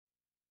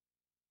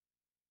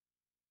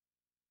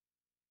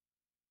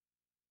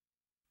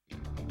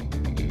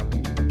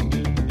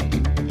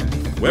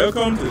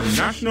Welcome to the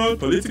National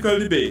Political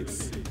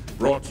Debates,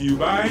 brought to you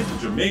by the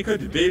Jamaica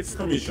Debates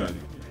Commission,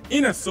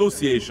 in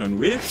association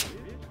with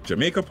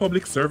Jamaica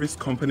Public Service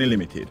Company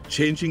Limited,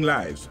 changing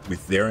lives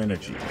with their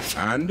energy,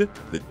 and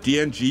the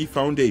D&G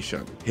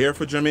Foundation, here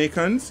for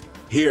Jamaicans,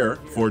 here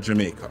for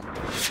Jamaica.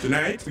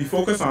 Tonight, we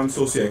focus on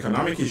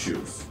socio-economic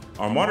issues.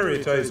 Our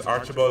moderator is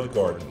Archibald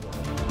Gordon.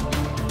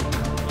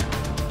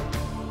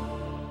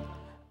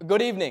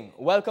 Good evening.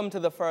 Welcome to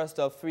the first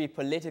of 3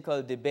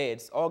 political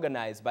debates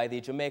organized by the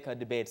Jamaica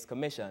Debates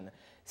Commission,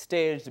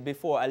 staged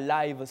before a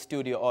live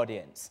studio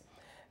audience.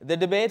 The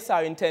debates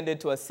are intended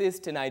to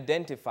assist in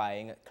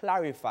identifying,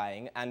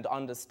 clarifying, and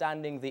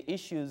understanding the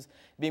issues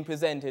being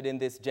presented in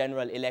this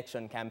general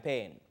election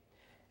campaign.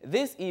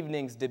 This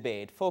evening's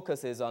debate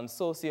focuses on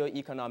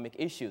socio-economic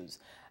issues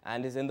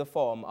and is in the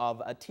form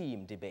of a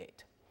team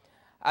debate.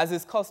 As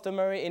is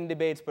customary in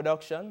debates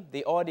production,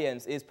 the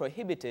audience is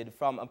prohibited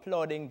from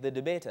applauding the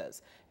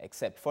debaters,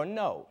 except for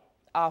now,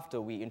 after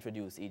we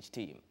introduce each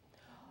team.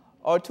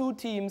 Our 2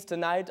 teams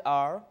tonight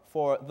are,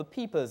 for the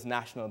People's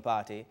National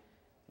Party,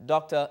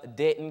 Dr.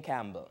 Dayton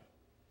Campbell.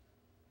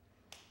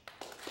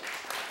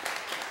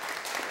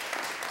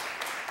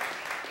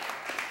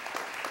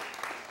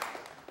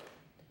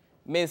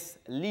 Miss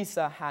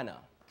Lisa Hanna.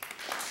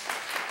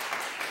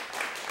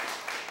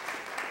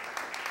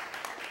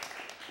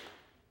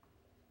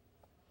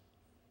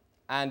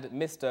 And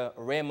Mr.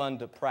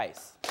 Raymond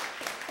Price.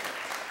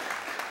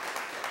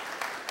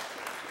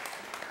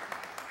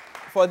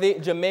 For the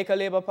Jamaica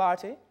Labour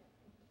Party,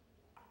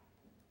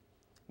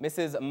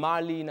 Mrs.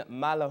 Marlene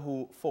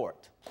Malahoo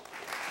Fort.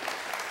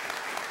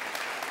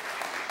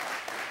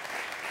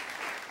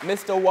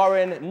 Mr.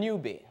 Warren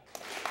Newby.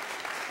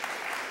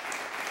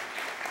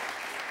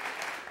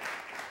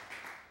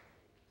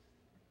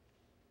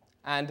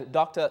 And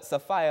Dr.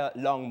 Sophia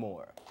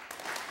Longmore.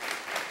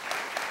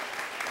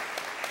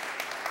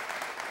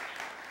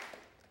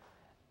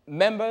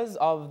 Members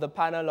of the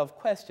panel of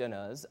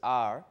questioners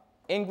are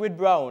Ingrid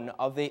Brown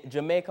of the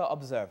Jamaica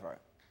Observer,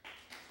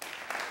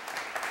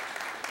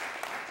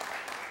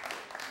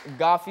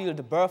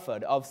 Garfield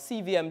Burford of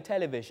CVM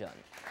Television,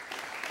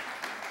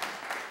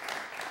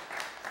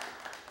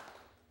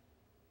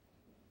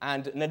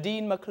 and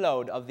Nadine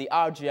McLeod of the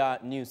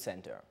RGR News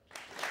Center.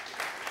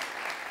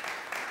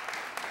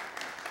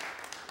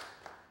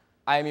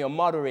 I am your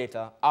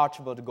moderator,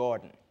 Archibald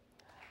Gordon.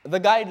 The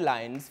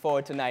guidelines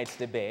for tonight's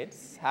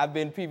debates have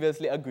been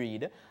previously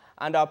agreed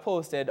and are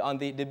posted on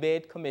the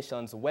Debate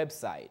Commission's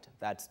website.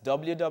 That's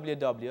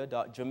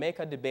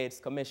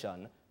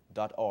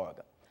www.jamaicadebatescommission.org.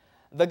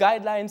 The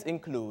guidelines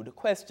include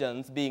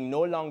questions being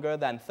no longer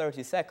than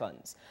 30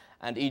 seconds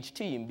and each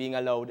team being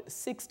allowed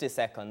 60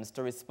 seconds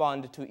to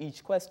respond to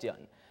each question.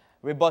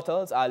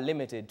 Rebuttals are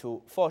limited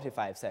to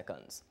 45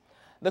 seconds.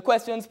 The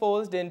questions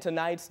posed in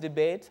tonight's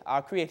debate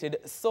are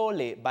created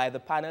solely by the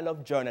panel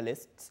of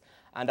journalists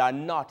and are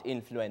not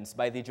influenced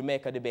by the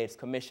Jamaica Debates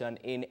Commission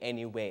in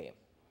any way.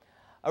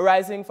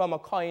 Arising from a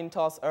coin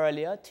toss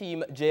earlier,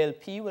 Team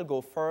JLP will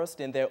go first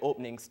in their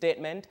opening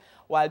statement,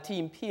 while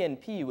Team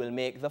PNP will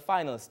make the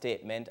final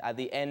statement at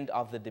the end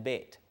of the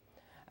debate.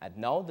 And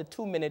now, the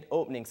 2-minute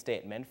opening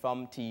statement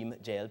from Team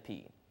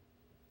JLP.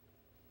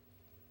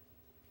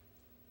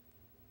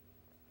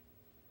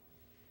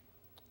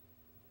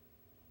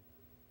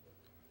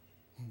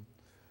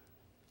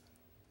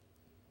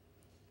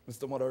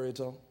 Mr.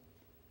 Moderator,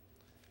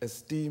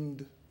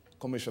 esteemed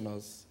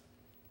commissioners,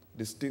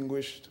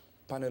 distinguished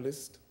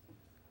panelists,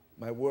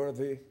 my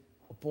worthy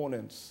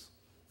opponents,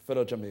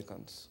 fellow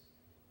Jamaicans.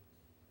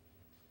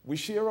 We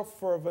share a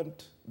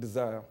fervent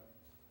desire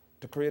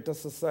to create a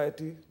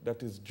society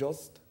that is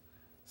just,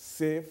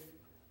 safe,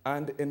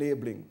 and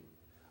enabling,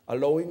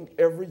 allowing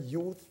every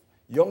youth,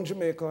 young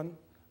Jamaican,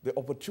 the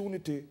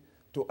opportunity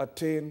to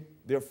attain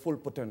their full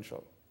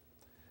potential.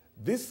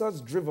 This has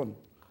driven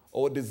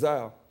our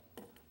desire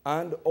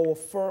and our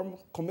firm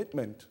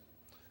commitment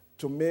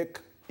to make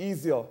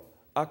easier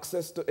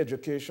access to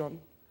education,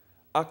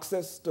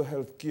 access to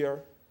health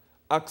care,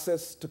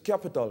 access to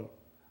capital,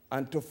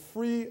 and to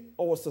free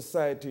our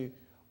society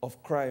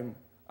of crime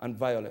and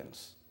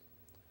violence.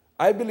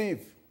 I believe,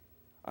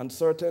 and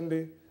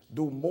certainly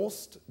do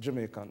most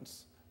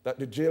Jamaicans, that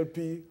the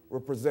JLP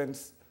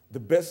represents the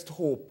best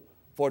hope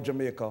for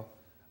Jamaica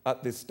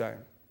at this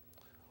time.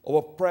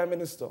 Our Prime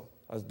Minister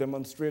has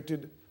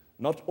demonstrated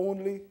not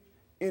only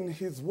in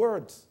his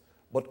words,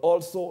 but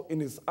also in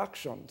his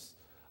actions,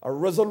 a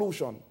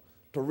resolution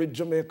to rid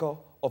Jamaica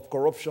of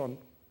corruption,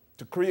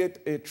 to create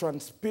a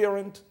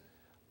transparent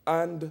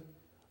and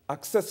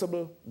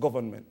accessible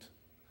government.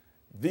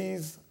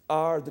 These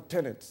are the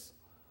tenets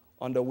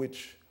under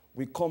which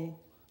we come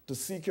to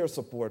seek your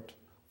support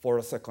for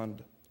a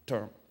second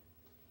term.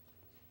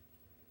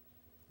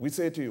 We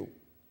say to you,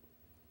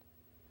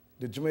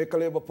 the Jamaica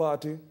Labour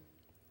Party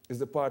is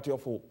the party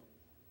of hope,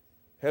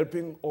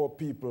 helping our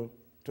people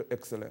to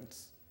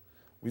excellence.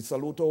 We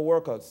salute our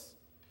workers.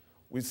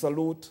 We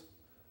salute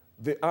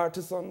the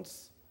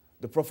artisans,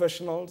 the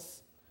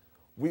professionals.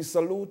 We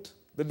salute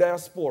the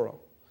diaspora,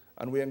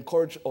 and we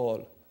encourage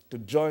all to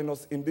join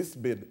us in this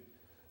bid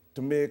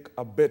to make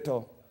a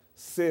better,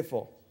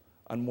 safer,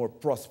 and more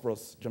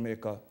prosperous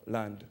Jamaica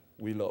land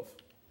we love.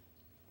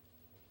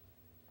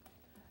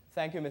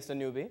 Thank you, Mr.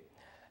 Newby.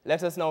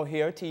 Let us now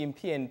hear Team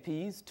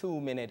PNP's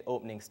 2-minute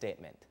opening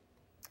statement.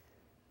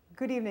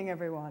 Good evening,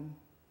 everyone.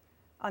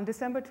 On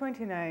December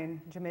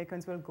 29,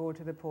 Jamaicans will go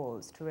to the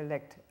polls to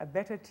elect a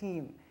better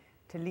team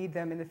to lead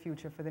them in the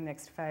future for the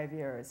next 5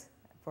 years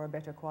for a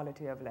better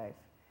quality of life.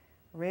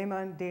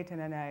 Raymond,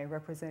 Dayton, and I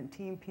represent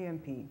Team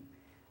PNP,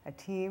 a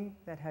team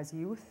that has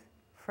youth,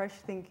 fresh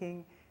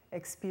thinking,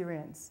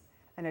 experience,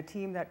 and a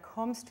team that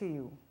comes to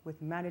you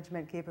with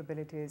management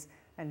capabilities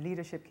and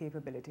leadership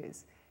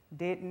capabilities.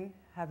 Dayton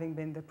having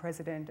been the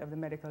president of the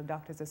Medical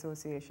Doctors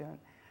Association,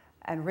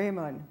 and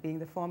Raymond being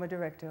the former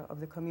director of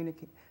the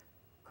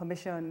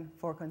Commission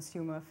for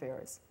Consumer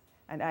Affairs,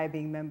 and I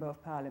being member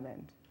of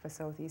parliament for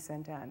Southeast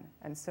St. Anne,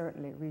 and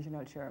certainly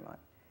regional chairman.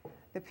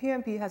 The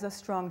PNP has a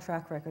strong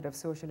track record of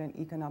social and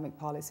economic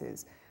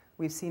policies.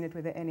 We've seen it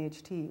with the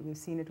NHT, we've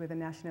seen it with the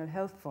National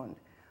Health Fund,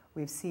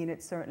 we've seen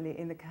it certainly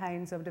in the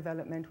kinds of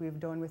development we've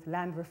done with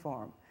land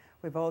reform.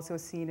 We've also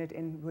seen it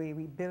in the way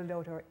we build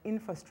out our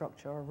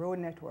infrastructure, our road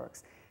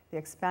networks, the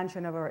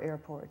expansion of our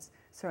airports,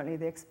 certainly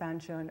the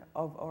expansion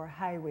of our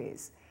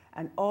highways.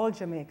 And all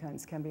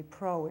Jamaicans can be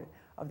proud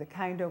of the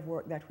kind of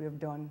work that we have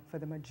done for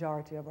the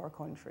majority of our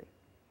country.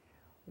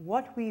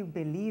 What we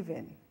believe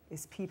in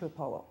is people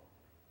power,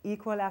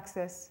 equal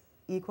access,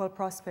 equal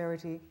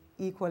prosperity,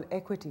 equal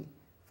equity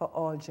for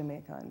all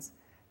Jamaicans.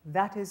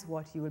 That is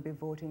what you will be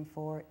voting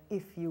for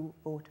if you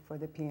vote for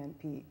the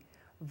PNP,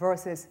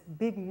 versus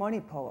big money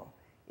power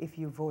if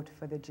you vote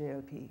for the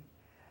JLP.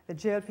 The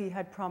JLP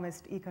had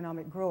promised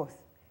economic growth.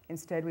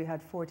 Instead, we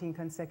had 14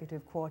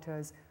 consecutive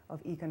quarters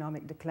of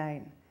economic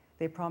decline.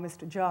 They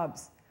promised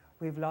jobs.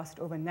 We've lost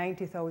over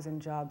 90,000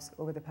 jobs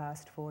over the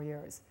past 4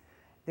 years.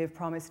 They've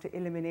promised to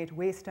eliminate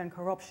waste and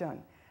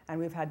corruption, and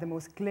we've had the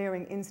most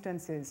glaring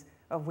instances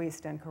of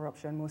waste and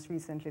corruption, most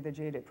recently the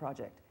JDIP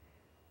project.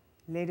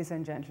 Ladies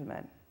and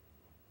gentlemen,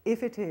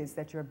 if it is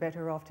that you're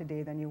better off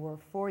today than you were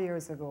 4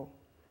 years ago,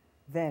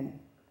 then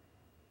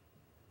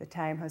the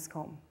time has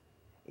come.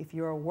 If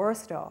you're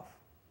worse off,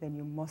 then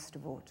you must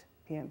vote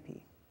PNP.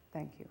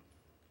 Thank you.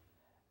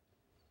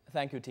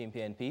 Thank you, Team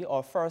PNP.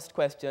 Our first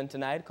question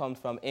tonight comes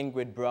from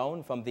Ingrid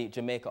Brown from the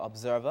Jamaica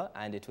Observer,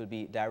 and it will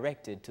be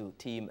directed to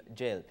Team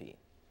JLP.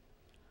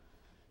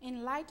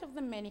 In light of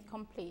the many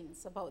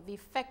complaints about the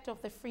effect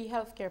of the free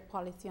healthcare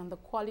policy on the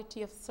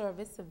quality of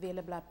service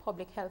available at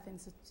public health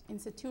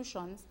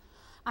institutions,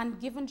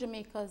 and given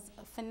Jamaica's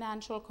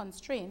financial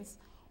constraints,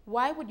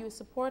 why would you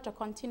support a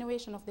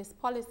continuation of this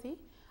policy,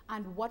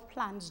 and what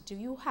plans do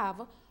you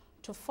have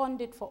to fund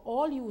it for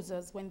all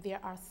users when there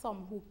are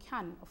some who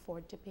can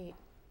afford to pay?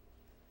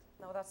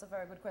 Now, that's a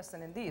very good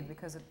question indeed,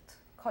 because it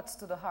cuts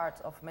to the heart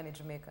of many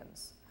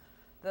Jamaicans.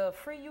 The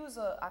free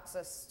user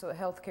access to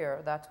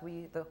healthcare that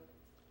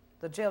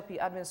the JLP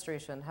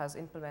administration has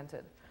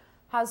implemented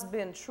has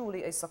been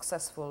truly a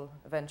successful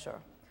venture.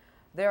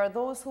 There are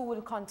those who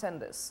will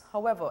contend this.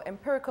 However,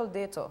 empirical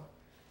data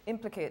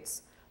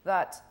implicates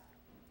that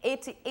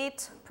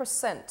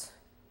 88%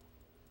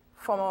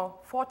 from a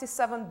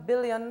 47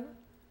 billion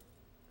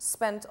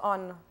spent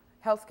on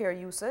healthcare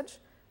usage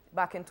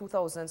back in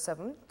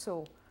 2007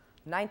 to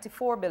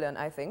 94 billion,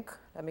 I think,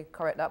 let me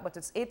correct that, but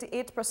it's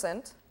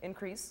 88%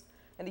 increase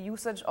in the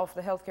usage of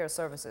the healthcare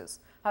services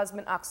has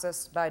been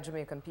accessed by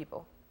Jamaican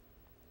people.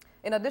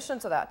 In addition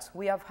to that,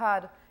 we have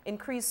had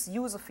increased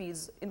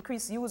usage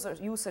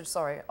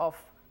of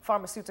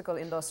pharmaceutical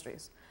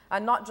industries,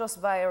 and not just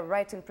via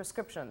writing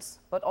prescriptions,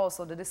 but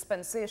also the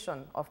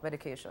dispensation of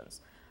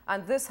medications.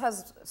 And this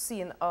has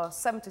seen a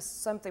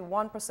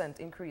 71%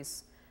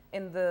 increase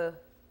in the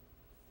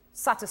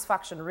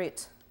satisfaction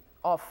rate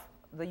of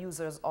the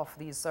users of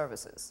these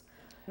services.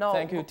 Now,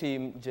 thank you,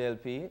 Team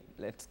JLP.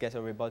 Let's get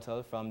a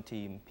rebuttal from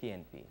Team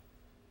PNP.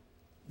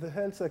 The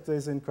health sector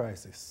is in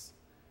crisis.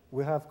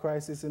 We have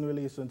crisis in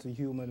relation to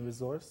human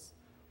resource,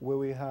 where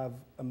we have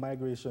a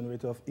migration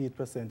rate of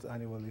 8%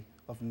 annually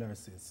of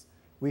nurses.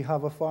 We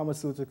have a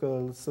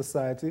pharmaceutical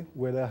society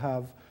where they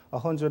have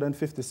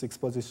 156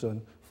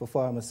 positions for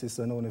pharmacists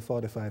and only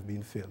 45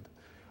 being filled.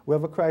 We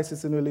have a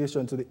crisis in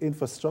relation to the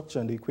infrastructure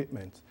and the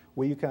equipment,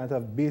 where you can't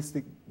have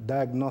basic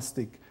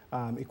diagnostic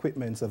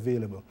equipment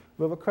available.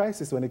 We have a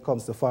crisis when it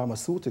comes to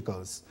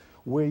pharmaceuticals,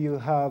 where you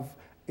have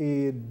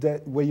a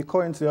debt, where you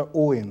currently are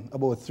owing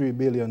about $3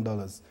 billion.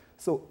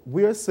 So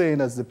we're saying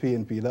as the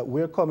PNP that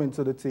we're coming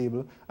to the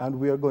table and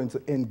we are going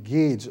to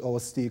engage our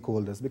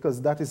stakeholders,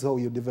 because that is how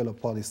you develop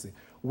policy.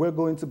 We're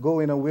going to go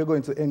in and we're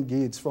going to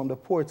engage from the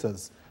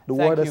porters, the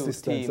ward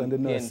assistants and the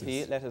nurses.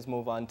 PNP. Let us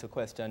move on to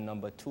question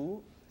number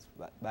 2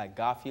 by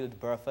Garfield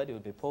Burford. It will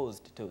be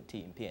posed to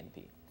Team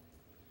PNP.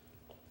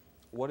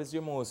 What is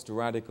your most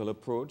radical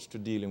approach to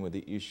dealing with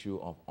the issue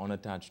of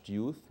unattached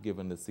youth,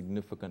 given the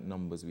significant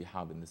numbers we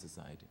have in the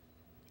society?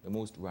 The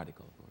most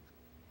radical approach.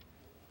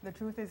 The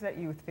truth is that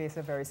youth face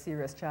a very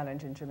serious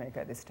challenge in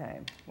Jamaica at this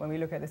time. When we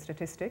look at the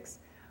statistics,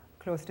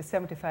 close to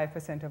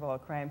 75% of all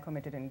crime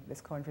committed in this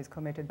country is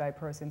committed by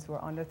persons who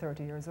are under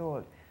 30 years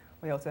old.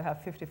 We also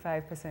have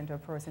 55%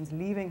 of persons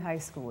leaving high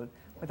school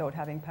without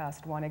having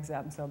passed one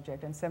exam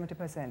subject, and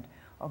 70%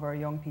 of our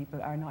young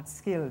people are not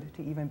skilled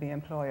to even be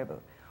employable.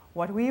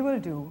 What we will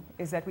do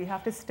is that we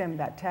have to stem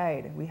that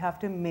tide. We have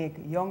to make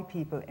young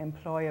people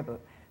employable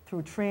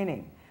through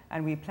training,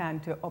 and we plan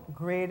to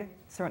upgrade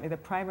certainly the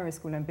primary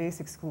school and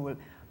basic school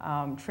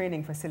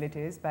training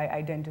facilities by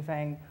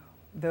identifying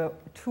the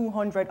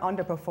 200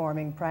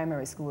 underperforming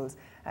primary schools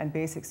and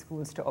basic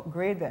schools to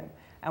upgrade them.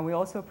 And we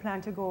also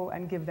plan to go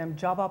and give them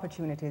job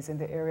opportunities in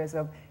the areas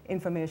of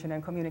information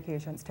and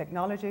communications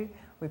technology.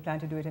 We plan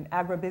to do it in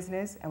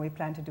agribusiness, and we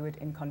plan to do it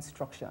in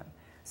construction.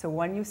 So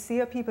when you see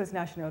a People's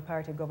National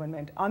Party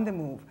government on the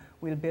move,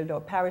 we'll build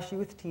out parish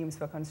youth teams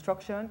for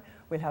construction,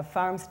 we'll have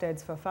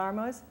farmsteads for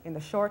farmers in the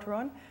short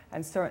run,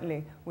 and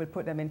certainly we'll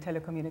put them in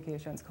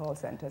telecommunications call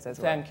centers as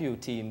well. Thank you,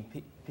 Team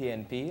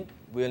PNP.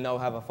 We'll now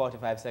have a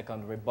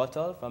 45-second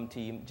rebuttal from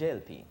Team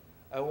JLP.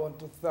 I want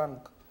to thank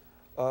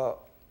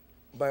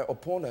my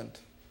opponent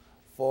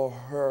for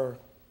her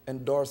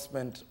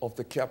endorsement of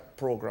the CAP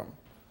program.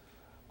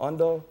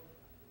 Under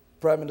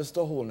Prime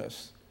Minister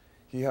Holness,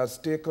 he has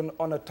taken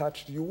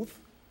unattached youth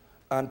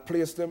and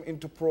placed them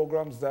into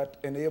programs that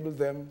enable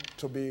them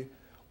to be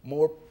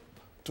more,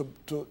 to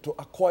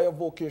acquire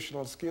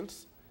vocational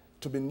skills,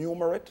 to be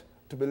numerate,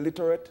 to be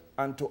literate,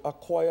 and to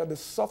acquire the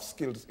soft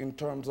skills in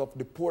terms of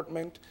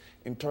deportment,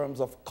 in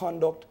terms of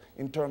conduct,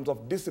 in terms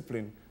of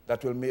discipline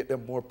that will make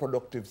them more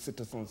productive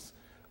citizens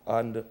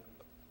and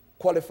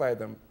qualify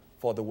them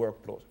for the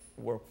workforce.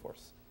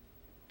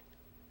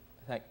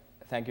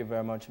 Thank you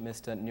very much,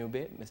 Mr.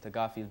 Newby. Mr.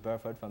 Garfield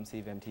Burford from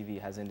CVM TV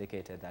has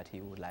indicated that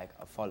he would like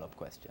a follow-up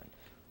question.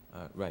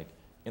 Right.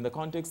 In the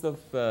context of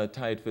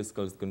tight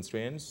fiscal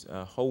constraints,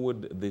 how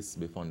would this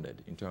be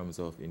funded in terms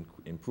of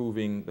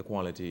improving the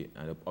quality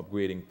and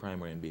upgrading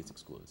primary and basic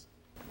schools?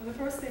 Well, the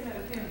first thing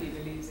that the PNP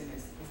believes in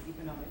is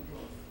economic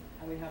growth,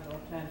 and we have our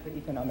plan for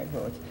economic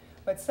growth.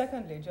 But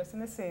secondly, just in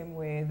the same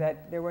way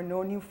that there were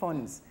no new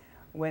funds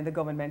when the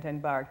government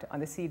embarked on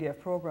the CDF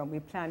program, we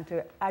plan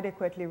to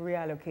adequately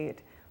reallocate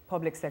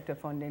public sector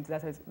funding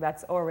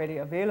that's already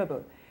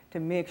available to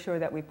make sure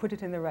that we put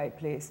it in the right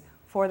place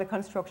for the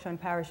construction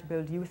parish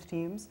build youth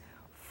teams,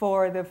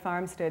 for the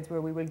farmsteads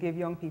where we will give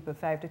young people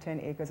 5 to 10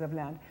 acres of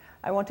land.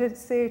 I want to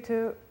say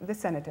to the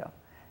Senator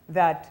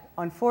that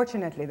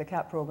unfortunately the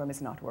CAP program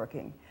is not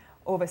working.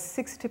 Over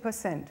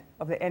 60%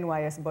 of the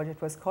NYS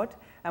budget was cut,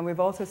 and we've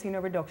also seen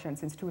a reduction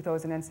since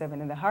 2007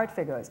 in the hard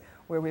figures,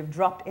 where we've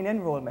dropped in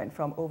enrollment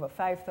from over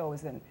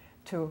 5,000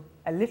 to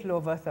a little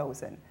over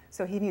 1,000.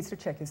 So he needs to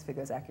check his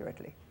figures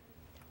accurately.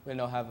 We'll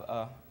now have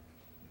a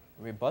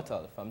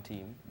rebuttal from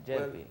Team JLP.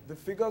 Well, the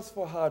figures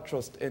for Hard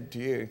Trust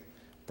NTA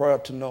prior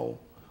to now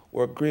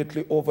were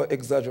greatly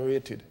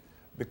over-exaggerated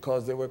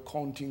because they were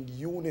counting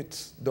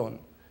units done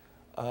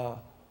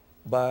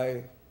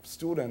by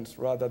students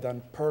rather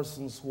than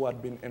persons who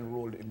had been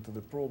enrolled into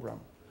the program.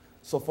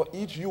 So for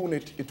each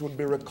unit, it would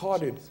be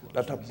recorded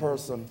that a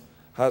person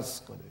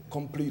has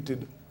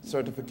completed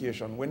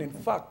certification, when in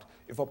fact,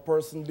 if a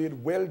person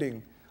did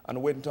welding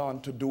and went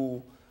on to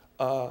do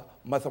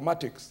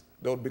mathematics,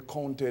 they would be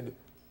counted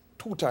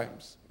 2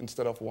 times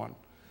instead of 1.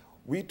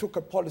 We took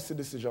a policy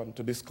decision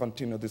to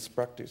discontinue this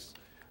practice,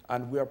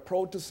 and we are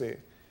proud to say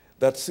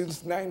that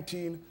since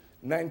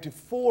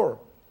 1994...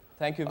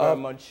 Thank you very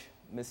much,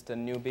 Mr.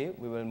 Newby.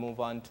 We will move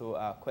on to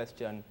a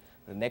question.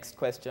 The next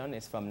question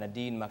is from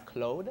Nadine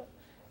McLeod.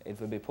 It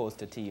will be posed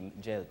to Team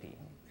JLP.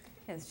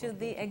 Yes, should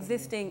the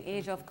existing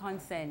age of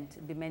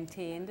consent be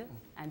maintained,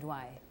 and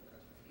why?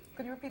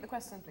 Could you repeat the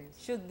question, please?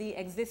 Should the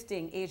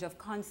existing age of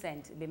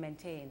consent be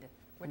maintained,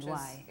 Which and is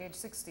why? age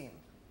 16.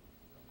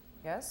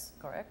 Yes,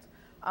 correct.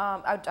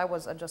 I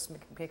was just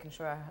making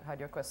sure I had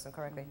your question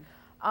correctly.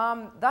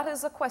 That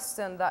is a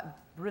question that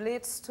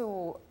relates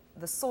to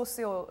the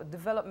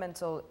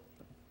socio-developmental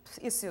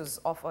issues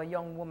of a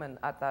young woman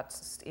at that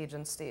age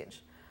and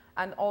stage.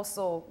 And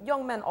also,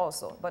 young men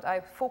also, but I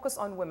focus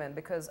on women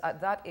because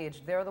at that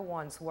age, they're the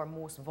ones who are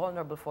most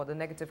vulnerable for the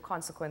negative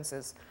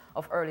consequences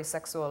of early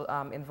sexual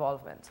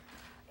involvement.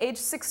 Age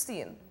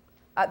 16,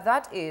 at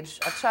that age,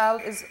 a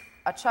child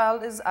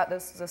is at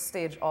the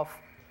stage of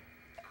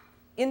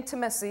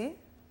intimacy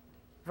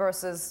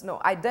versus,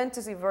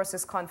 identity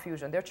versus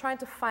confusion. They're trying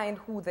to find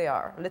who they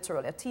are,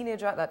 literally. A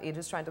teenager at that age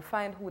is trying to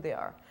find who they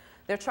are.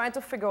 They're trying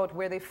to figure out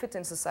where they fit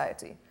in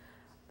society.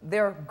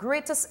 Their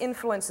greatest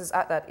influences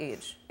at that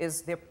age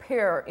is their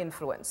peer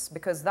influence,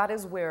 because that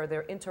is where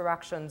their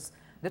interactions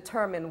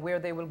determine where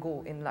they will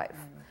go in life.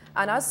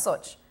 And as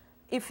such,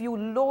 if you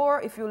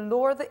lower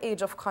the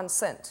age of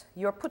consent,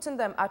 you're putting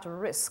them at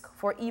risk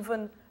for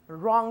even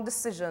wrong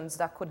decisions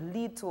that could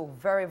lead to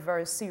very,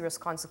 very serious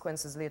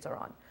consequences later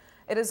on.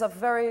 It is a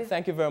very...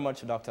 Thank you very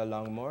much, Dr.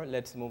 Longmore.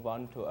 Let's move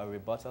on to a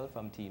rebuttal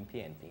from Team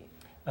PNP.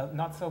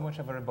 Not so much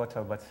of a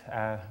rebuttal, but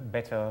a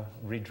better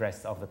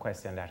redress of the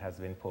question that has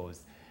been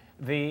posed.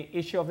 The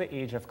issue of the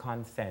age of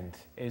consent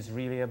is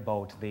really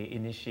about the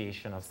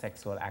initiation of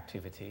sexual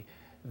activity.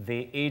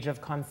 the age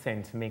of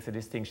consent makes a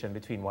distinction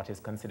between what is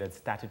considered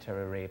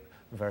statutory rape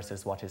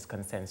versus what is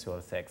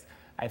consensual sex.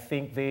 I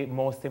think the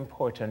most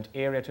important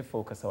area to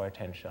focus our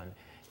attention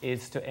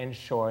is to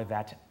ensure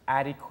that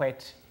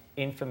adequate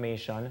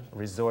information,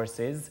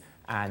 resources,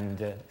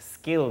 and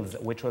skills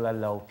which will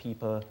allow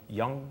people,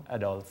 young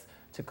adults,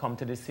 to come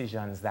to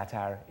decisions that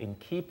are in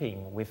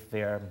keeping with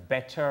their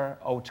better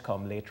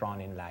outcome later on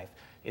in life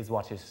is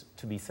what is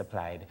to be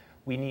supplied.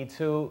 We need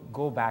to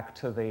go back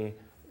to the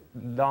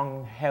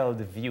long-held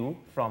view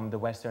from the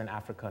Western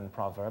African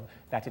proverb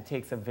that it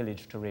takes a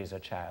village to raise a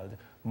child.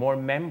 More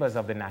members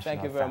of the national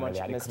Thank you very much,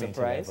 family at the Mr. community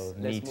Price. level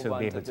Let's need move to on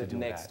be to able to the do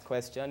next that.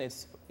 question.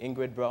 It's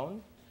Ingrid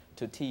Brown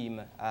to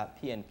Team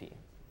PNP.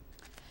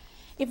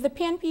 If the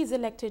PNP is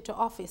elected to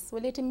office,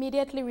 will it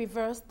immediately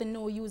reverse the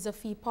no user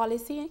fee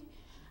policy?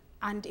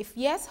 And if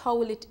yes, how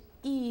will it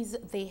ease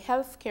the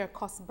healthcare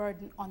cost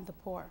burden on the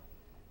poor?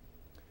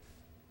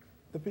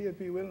 The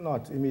PNP will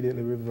not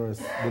immediately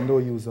reverse the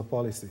no-user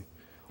policy.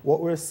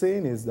 What we're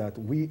saying is that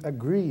we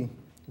agree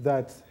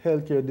that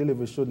healthcare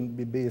delivery shouldn't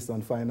be based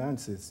on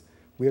finances.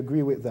 We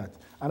agree with that.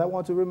 And I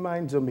want to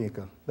remind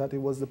Jamaica that it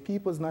was the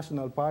People's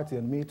National Party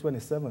on May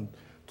 27,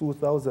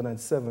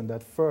 2007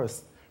 that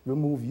first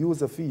removed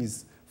user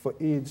fees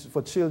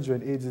for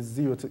children ages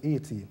 0 to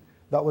 18.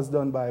 That was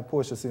done by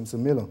Portia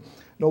Simpson Miller.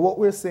 Now, what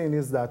we're saying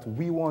is that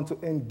we want to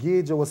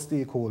engage our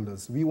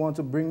stakeholders. We want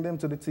to bring them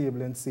to the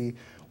table and say,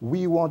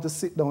 we want to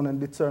sit down and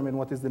determine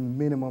what is the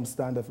minimum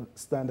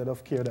standard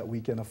of care that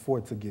we can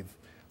afford to give.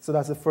 So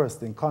that's the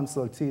first thing,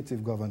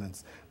 consultative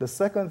governance. The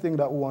second thing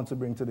that we want to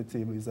bring to the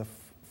table is a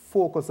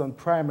focus on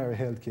primary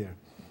health care.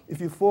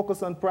 If you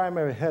focus on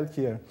primary health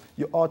care,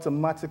 you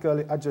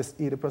automatically address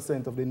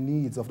 80% of the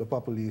needs of the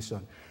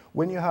population.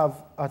 When you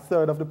have a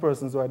third of the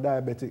persons who are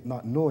diabetic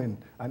not knowing,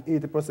 and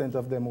 80%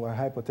 of them who are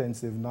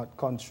hypertensive not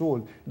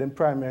controlled, then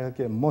primary health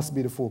care must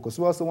be the focus.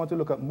 We also want to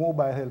look at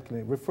mobile health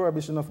clinic,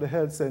 refurbishing of the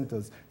health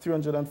centers,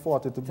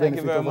 340 to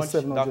benefit over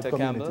 700 Dr.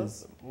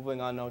 communities. Campbell.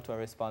 Moving on now to a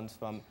response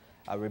from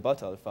a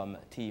rebuttal from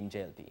Team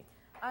JLP.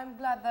 I'm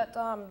glad that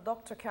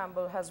Dr.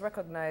 Campbell has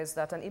recognized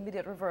that an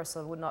immediate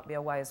reversal would not be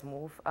a wise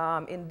move.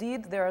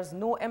 Indeed, there is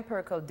no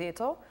empirical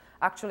data.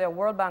 Actually, a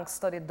World Bank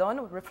study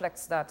done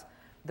reflects that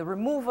the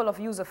removal of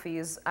user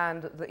fees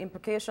and the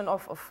implication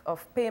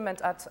of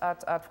payment at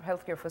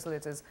healthcare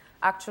facilities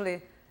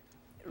actually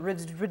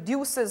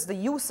reduces the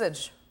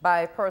usage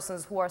by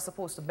persons who are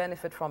supposed to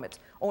benefit from it.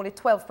 Only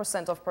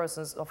 12% of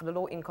persons of the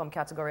low-income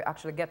category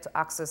actually get to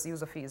access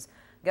user fees,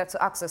 get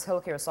to access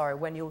healthcare, sorry,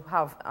 when you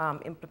have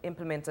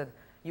implemented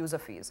user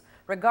fees.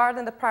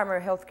 Regarding the primary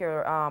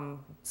healthcare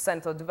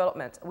center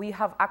development, we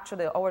have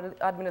actually, our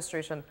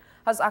administration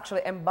has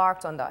actually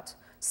embarked on that,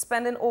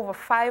 spending over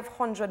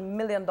 $500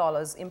 million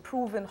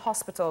improving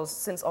hospitals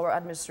since our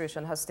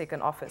administration has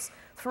taken office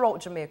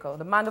throughout Jamaica.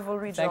 The Mandeville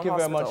Regional Hospital.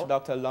 Thank you very much,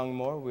 Dr.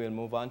 Longmore. We'll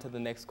move on to the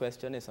next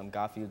question. It's from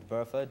Garfield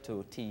Burford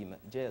to Team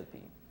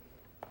JLP.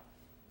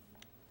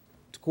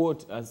 To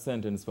quote a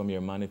sentence from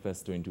your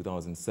manifesto in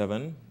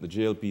 2007, the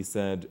JLP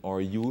said, "Our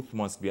youth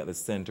must be at the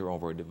center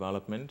of our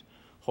development."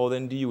 How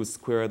then do you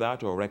square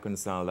that or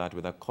reconcile that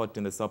with a cut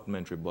in the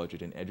supplementary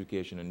budget in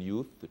education and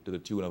youth to the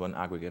tune of an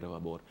aggregate of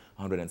about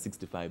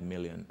 $165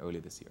 million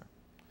earlier this year?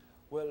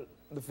 Well,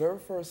 the very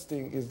first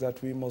thing is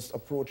that we must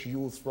approach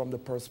youth from the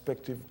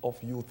perspective of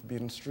youth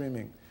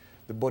mainstreaming.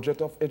 The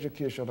budget of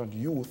education and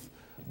youth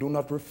do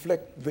not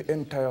reflect the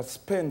entire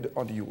spend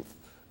on youth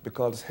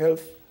because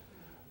health,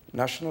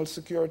 national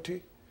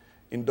security,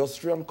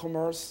 industry and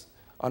commerce,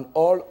 and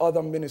all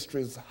other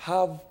ministries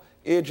have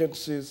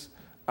agencies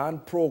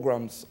and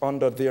programs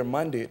under their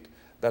mandate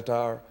that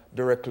are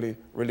directly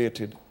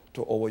related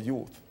to our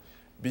youth.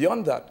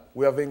 Beyond that,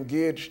 we have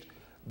engaged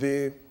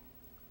the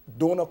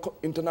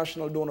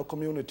international donor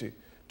community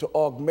to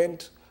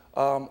augment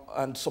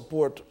and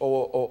support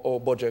our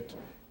budget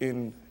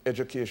in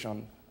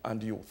education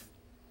and youth.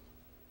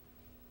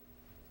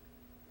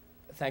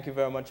 Thank you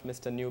very much,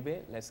 Mr. Newby.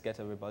 Let's get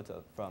a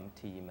rebuttal from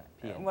Team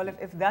PNP. Well,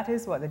 if that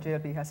is what the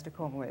JLP has to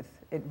come with,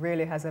 it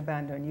really has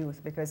abandoned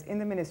youth, because in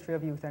the Ministry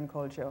of Youth and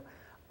Culture,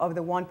 of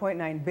the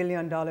 $1.9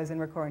 billion in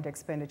recurrent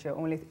expenditure,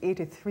 only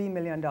 $83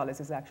 million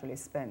is actually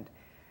spent.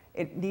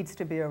 It needs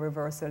to be a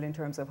reversal in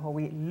terms of how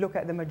we look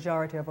at the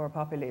majority of our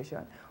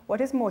population. What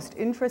is most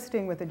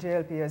interesting with the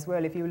JLP as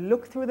well, if you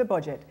look through the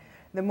budget,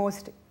 the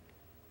most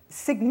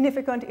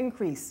significant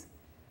increase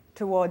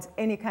towards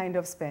any kind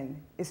of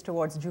spend is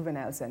towards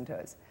juvenile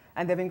centers.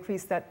 And they've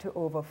increased that to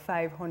over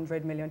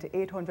 $500 million to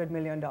 $800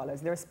 million.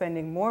 They're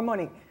spending more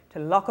money to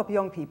lock up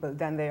young people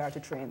than they are to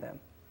train them.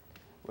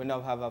 We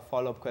now have a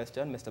follow-up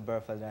question. Mr.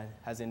 Burford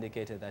has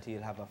indicated that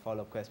he'll have a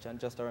follow-up question.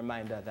 Just a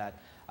reminder that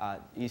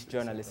each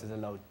journalist is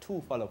allowed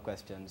 2 follow-up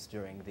questions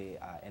during the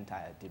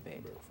entire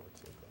debate.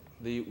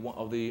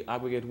 Of the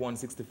aggregate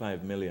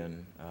 $165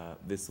 million,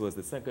 this was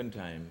the second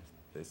time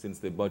since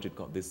the budget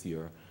cut this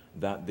year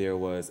that there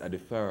was a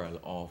deferral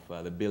of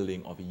the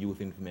building of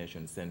youth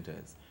information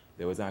centers.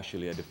 There was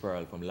actually a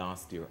deferral from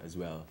last year as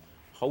well.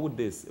 How would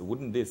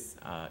wouldn't this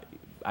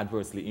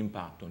adversely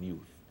impact on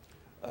youth?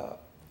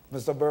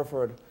 Mr.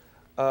 Burford,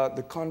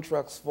 the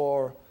contracts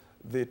for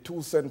the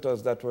 2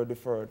 centers that were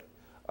deferred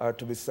are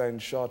to be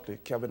signed shortly.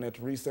 Cabinet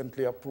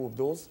recently approved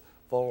those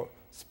for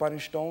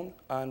Spanish Town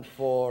and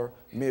for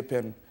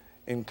Maypen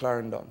in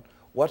Clarendon.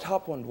 What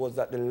happened was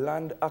that the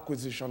land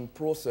acquisition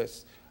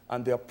process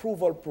and the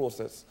approval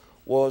process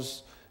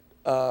was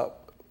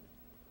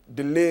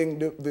delaying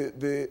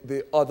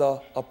the other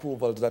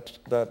approvals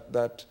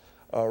that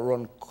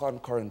run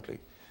concurrently.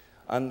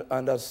 And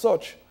as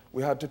such,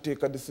 we had to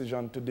take a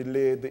decision to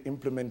delay the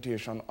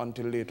implementation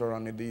until later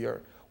on in the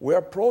year. We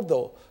are proud,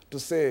 though, to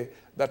say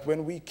that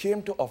when we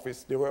came to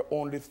office, there were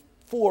only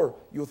 4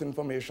 youth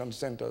information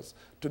centers.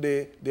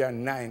 Today, there are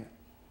 9.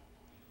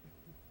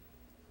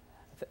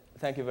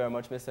 Thank you very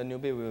much, Mr.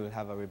 Newby. We will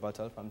have a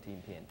rebuttal from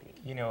Team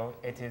PNP. You know,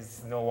 it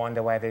is no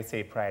wonder why they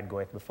say pride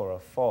goeth before a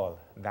fall.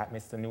 That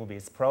Mr. Newby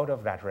is proud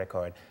of that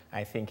record.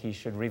 I think he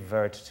should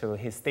revert to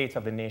his State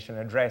of the Nation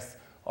address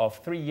of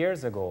 3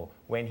 years ago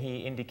when he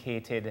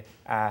indicated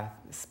a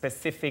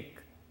specific,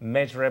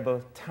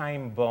 measurable,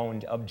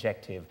 time-bound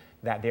objective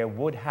that there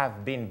would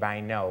have been by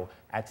now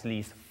at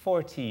least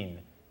 14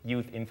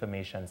 youth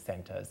information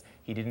centers.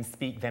 He didn't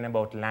speak then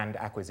about land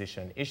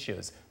acquisition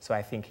issues, so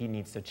I think he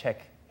needs to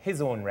check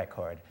his own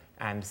record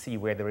and see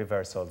where the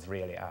reversals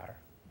really are.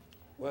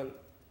 Well,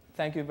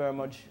 thank you very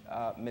much,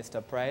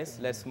 Mr. Price.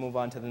 Let's move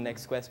on to the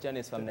next question.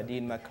 It's from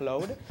Nadine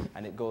McLeod,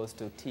 and it goes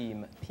to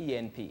Team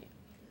PNP.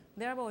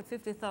 There are about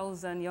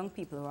 50,000 young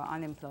people who are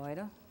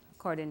unemployed,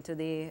 according to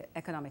the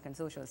Economic and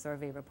Social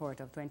Survey report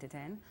of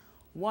 2010.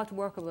 What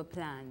workable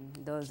plan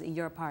does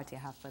your party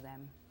have for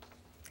them?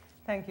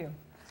 Thank you.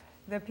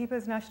 The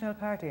People's National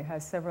Party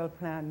has several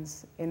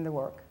plans in the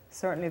work.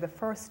 Certainly the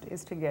first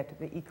is to get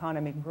the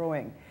economy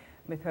growing,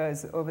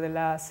 because over the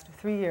last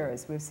 3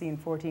 years, we've seen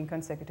 14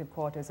 consecutive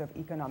quarters of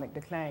economic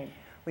decline.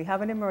 We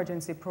have an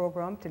emergency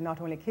program to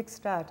not only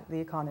kickstart the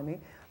economy,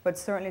 but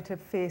certainly to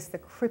face the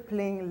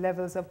crippling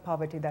levels of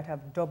poverty that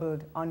have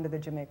doubled under the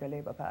Jamaica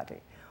Labour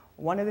Party.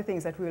 One of the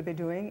things that we'll be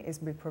doing is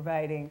be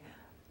providing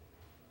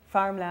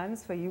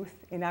farmlands for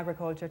youth in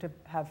agriculture to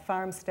have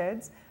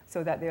farmsteads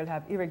so that they'll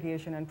have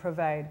irrigation and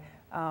provide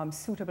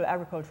suitable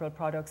agricultural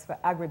products for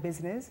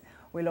agribusiness.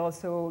 We'll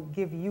also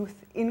give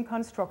youth in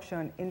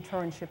construction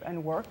internship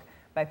and work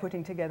by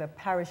putting together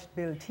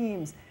parish-built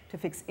teams to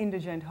fix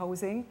indigent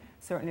housing,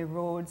 certainly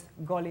roads,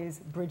 gullies,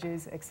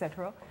 bridges,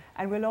 etc.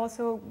 And we'll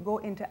also go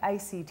into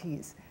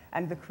ICTs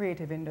and the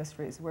creative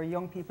industries where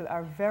young people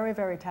are very,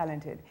 very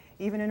talented.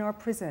 Even in our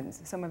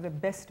prisons, some of the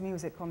best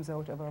music comes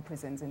out of our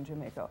prisons in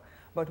Jamaica.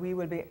 But we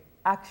will be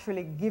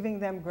actually giving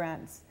them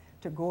grants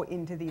to go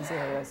into these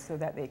areas so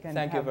that they can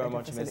Thank you very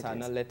much, facilities. Ms.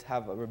 Hannah. Let's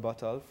have a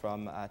rebuttal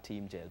from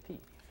Team JLP.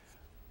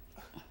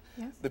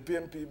 Yes. The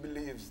PNP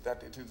believes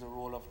that it is the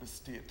role of the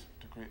state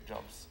to create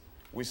jobs.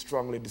 We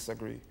strongly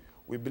disagree.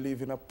 We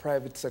believe in a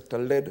private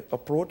sector-led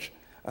approach,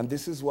 and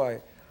this is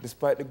why,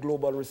 despite the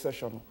global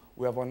recession,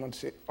 we have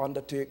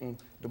undertaken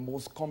the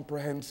most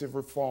comprehensive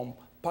reform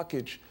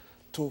package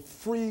to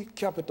free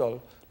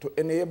capital, to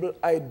enable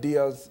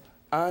ideas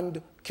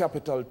and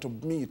capital to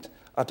meet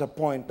at a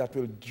point that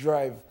will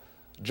drive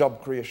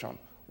job creation.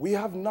 We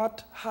have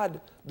not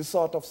had the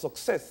sort of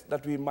success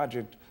that we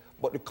imagined,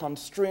 but the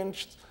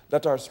constraints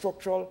that are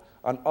structural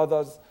and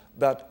others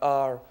that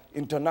are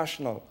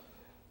international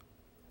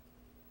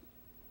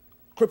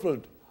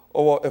crippled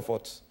our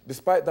efforts.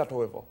 Despite that,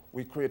 however,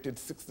 we created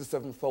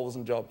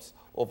 67,000 jobs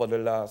over the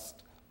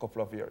last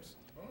couple of years.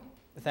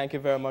 Thank you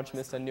very much,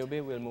 Mr.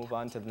 Newby. We'll move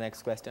on to the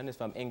next question. It's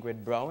from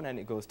Ingrid Brown, and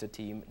it goes to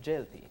Team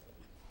JLP.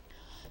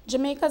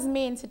 Jamaica's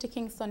main city,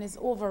 Kingston, is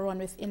overrun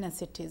with inner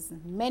cities,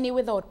 many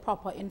without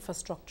proper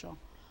infrastructure.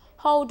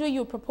 How do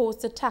you propose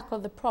to tackle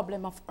the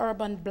problem of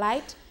urban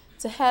blight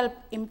to help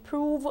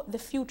improve the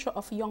future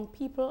of young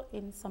people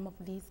in some of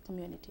these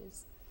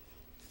communities?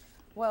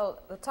 Well,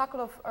 the tackle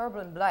of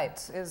urban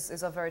blight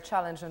is a very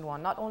challenging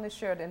one, not only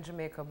shared in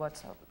Jamaica,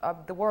 but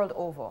the world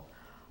over.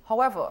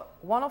 However,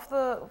 one of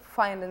the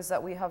findings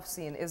that we have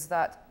seen is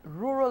that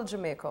rural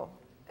Jamaica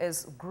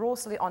is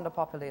grossly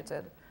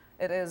underpopulated.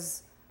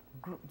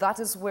 That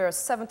is where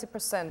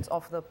 70%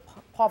 of the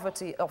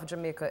poverty of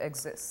Jamaica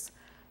exists.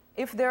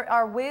 If there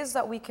are ways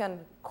that we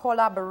can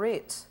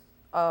collaborate,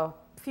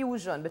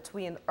 fusion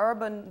between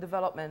urban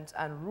development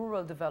and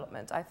rural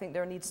development, I think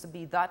there needs to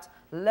be that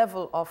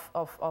level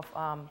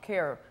of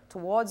care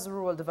towards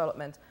rural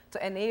development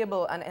to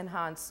enable and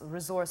enhance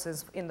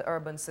resources in the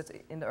urban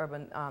city, in the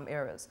urban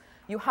areas.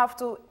 You have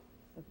to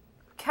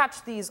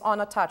catch these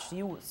unattached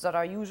youths that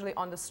are usually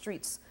on the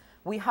streets.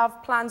 We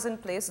have plans in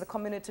place. The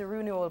Community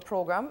Renewal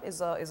Program is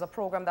a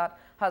program that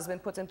has been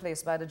put in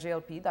place by the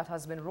JLP that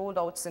has been rolled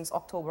out since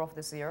October of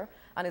this year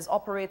and is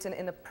operating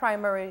in the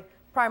primary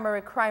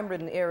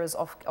crime-ridden areas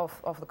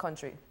of the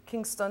country.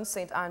 Kingston,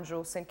 St.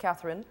 Andrew, St.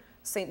 Catherine,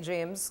 St.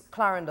 James,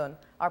 Clarendon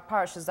are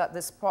parishes that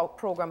this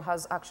program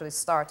has actually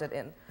started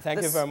in.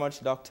 Thank you very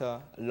much, Dr.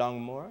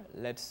 Longmore.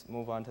 Let's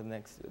move on to the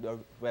next,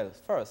 well,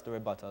 first, the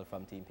rebuttal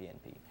from Team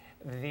PNP.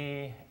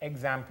 The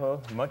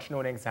example,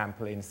 much-known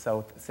example in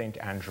South St.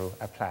 Andrew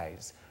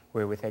applies,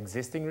 where with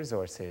existing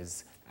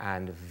resources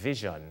and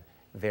vision,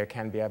 there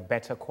can be a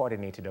better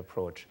coordinated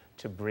approach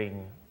to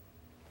bring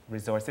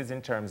resources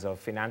in terms of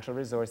financial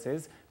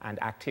resources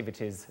and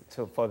activities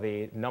for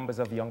the numbers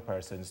of young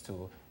persons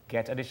to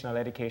get additional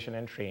education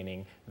and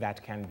training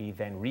that can be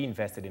then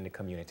reinvested in the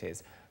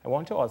communities. I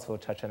want to also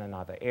touch on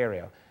another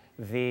area.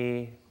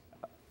 The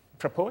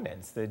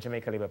proponents, the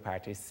Jamaica Labour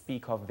Party,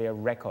 speak of their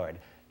record.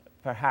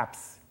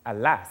 Perhaps,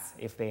 alas,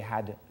 if they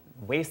had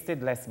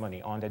wasted less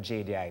money on the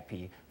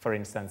JDIP, for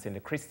instance, in the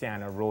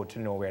Christiana Road to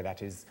Nowhere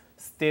that is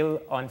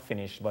still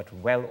unfinished but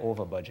well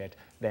over budget,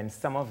 then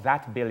some of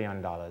that $1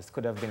 billion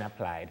could have been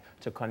applied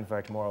to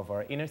convert more of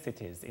our inner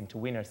cities into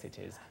winner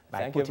cities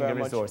by putting the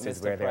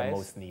resources where they are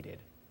most needed.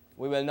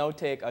 We will now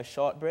take a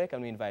short break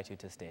and we invite you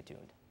to stay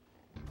tuned.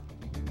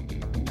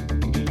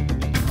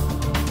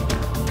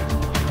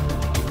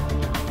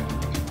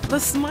 The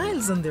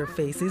smiles on their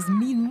faces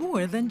mean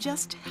more than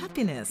just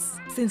happiness.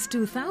 Since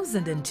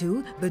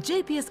 2002, the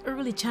JPS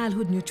Early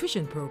Childhood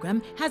Nutrition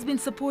Program has been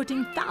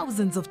supporting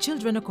thousands of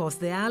children across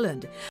the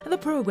island. The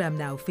program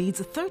now feeds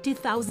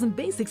 30,000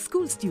 basic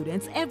school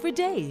students every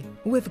day.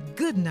 With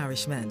good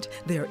nourishment,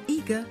 they are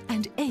eager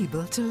and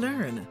able to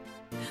learn.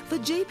 The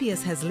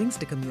JPS has links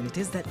to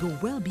communities that go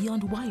well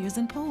beyond wires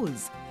and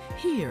poles.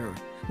 Here,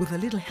 with a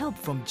little help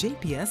from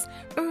JPS,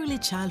 early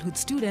childhood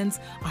students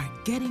are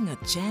getting a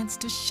chance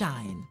to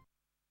shine.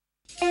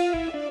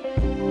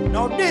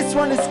 Now this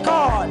one is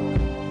called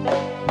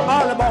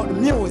All About the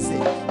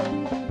Music.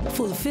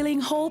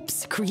 Fulfilling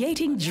hopes,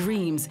 creating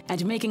dreams,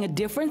 and making a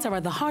difference are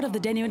at the heart of the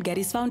Denny and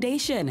Geddes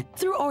Foundation.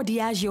 Through our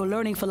Diageo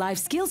Learning for Life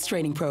skills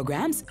training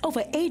programs,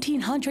 over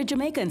 1,800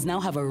 Jamaicans now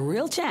have a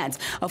real chance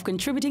of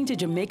contributing to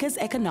Jamaica's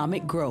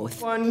economic growth.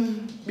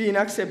 Upon being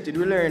accepted,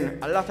 we learn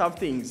a lot of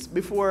things.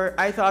 Before,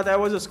 I thought I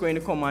was just going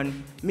to come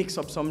and mix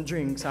up some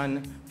drinks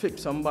and flip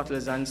some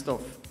bottles and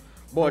stuff.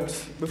 But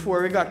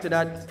before we got to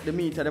that, the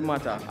meat of the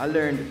matter, I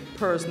learned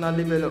personal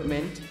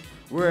development,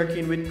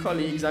 working with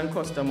colleagues and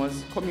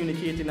customers,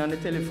 communicating on the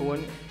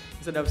telephone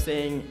instead of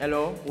saying,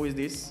 hello, who is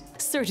this?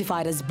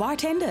 Certified as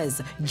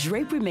bartenders,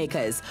 drapery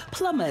makers,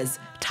 plumbers,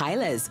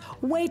 tilers,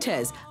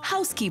 waiters,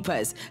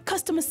 housekeepers,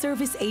 customer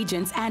service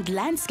agents, and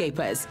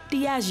landscapers.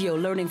 Diageo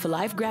Learning for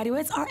Life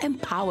graduates are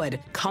empowered,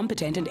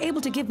 competent, and able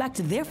to give back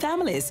to their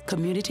families,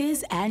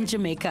 communities, and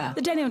Jamaica.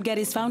 The Denny and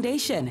Geddes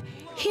Foundation,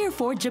 here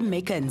for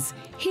Jamaicans,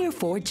 here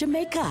for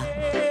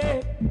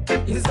Jamaica.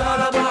 It's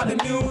all about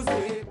the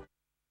music.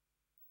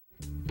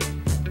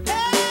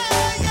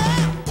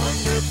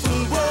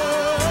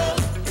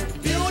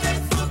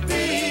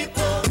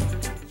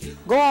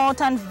 Go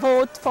out and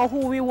vote for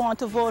who we want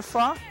to vote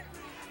for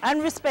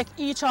and respect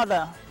each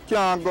other.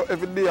 Can't go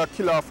every day a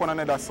kill off one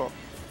another, so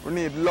we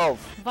need love.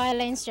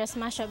 Violence just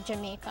mash up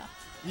Jamaica.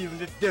 Even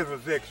the devil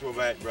vex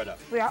over it, brother.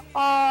 We are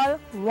all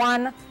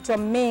one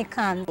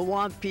Jamaican. We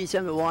want peace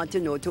and we want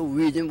to know to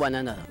reason one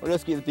another. Well,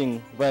 let's keep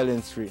things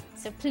violence free.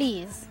 So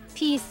please,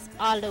 peace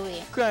all the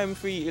way.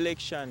 Crime-free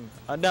election,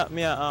 and that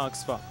me I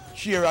ask for.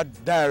 Share a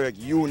direct,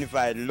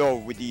 unified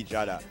love with each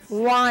other.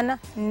 One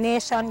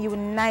nation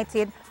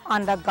united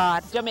under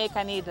God.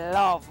 Jamaica need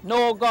love.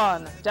 No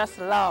gun, just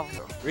love.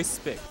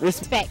 Respect.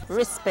 Respect.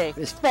 Respect.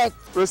 Respect.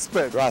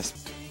 Respect.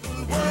 Rasp.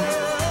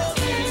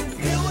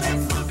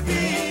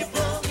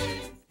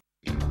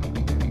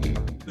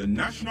 The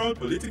National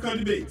Political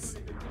Debates,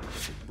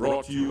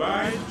 brought to you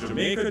by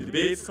Jamaica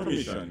Debates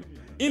Commission,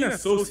 in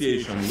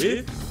association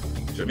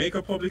with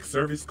Jamaica Public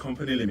Service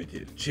Company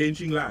Limited,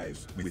 changing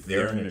lives with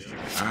their mission,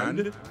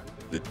 and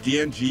the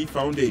DNG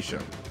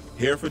Foundation,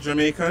 here for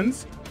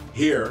Jamaicans,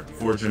 here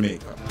for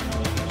Jamaica.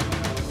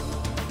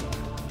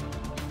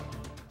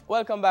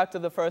 Welcome back to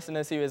the first in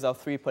a series of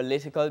 3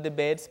 political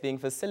debates being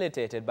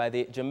facilitated by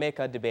the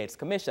Jamaica Debates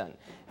Commission.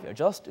 If you're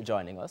just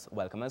joining us,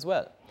 welcome as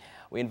well.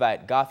 We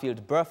invite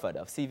Garfield Burford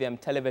of CVM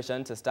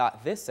Television to start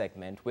this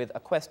segment with a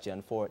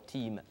question for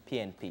Team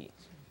PNP.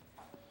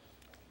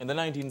 In the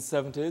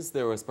 1970s,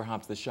 there was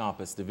perhaps the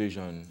sharpest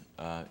division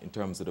in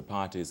terms of the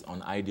parties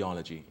on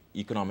ideology,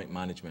 economic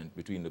management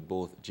between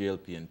both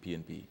JLP and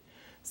PNP.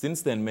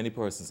 Since then, many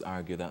persons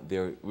argue that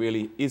there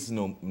really is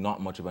not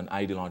much of an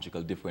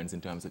ideological difference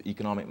in terms of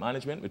economic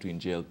management between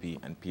JLP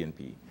and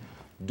PNP.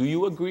 Do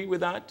you agree with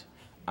that?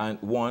 And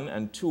one,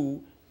 and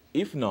two,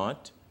 if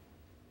not,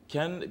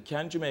 can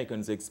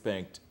Jamaicans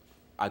expect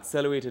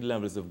accelerated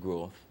levels of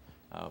growth,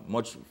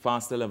 much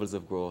faster levels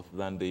of growth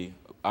than the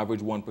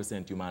average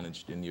 1% you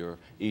managed in your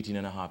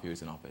 18.5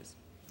 years in office?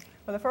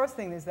 Well, the first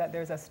thing is that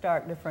there's a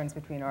stark difference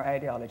between our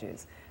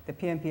ideologies. The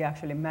PNP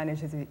actually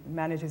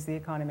manages the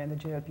economy and the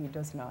JLP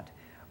does not.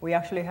 We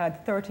actually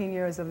had 13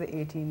 years of the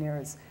 18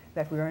 years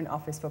that we were in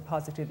office for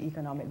positive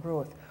economic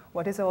growth.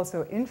 What is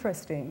also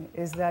interesting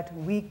is that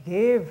we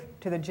gave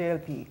to the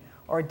JLP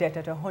our debt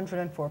at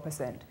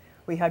 104%.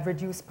 We had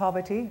reduced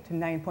poverty to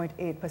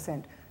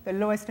 9.8%, the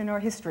lowest in our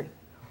history.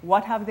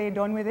 What have they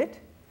done with it?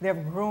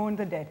 They've grown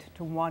the debt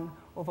to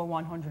over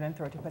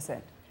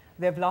 130%.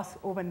 They've lost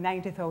over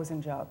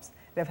 90,000 jobs.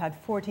 They've had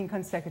 14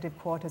 consecutive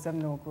quarters of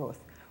no growth.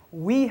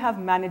 We have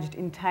managed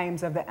in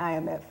times of the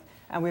IMF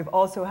And we've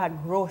also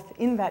had growth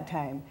in that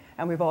time,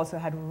 and we've also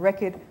had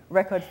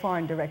record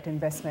foreign direct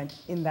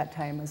investment in that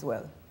time as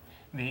well.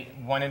 The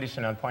one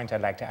additional point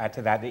I'd like to add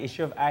to that, the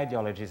issue of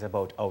ideology is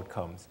about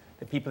outcomes.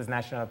 The People's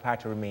National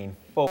Party remain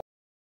focused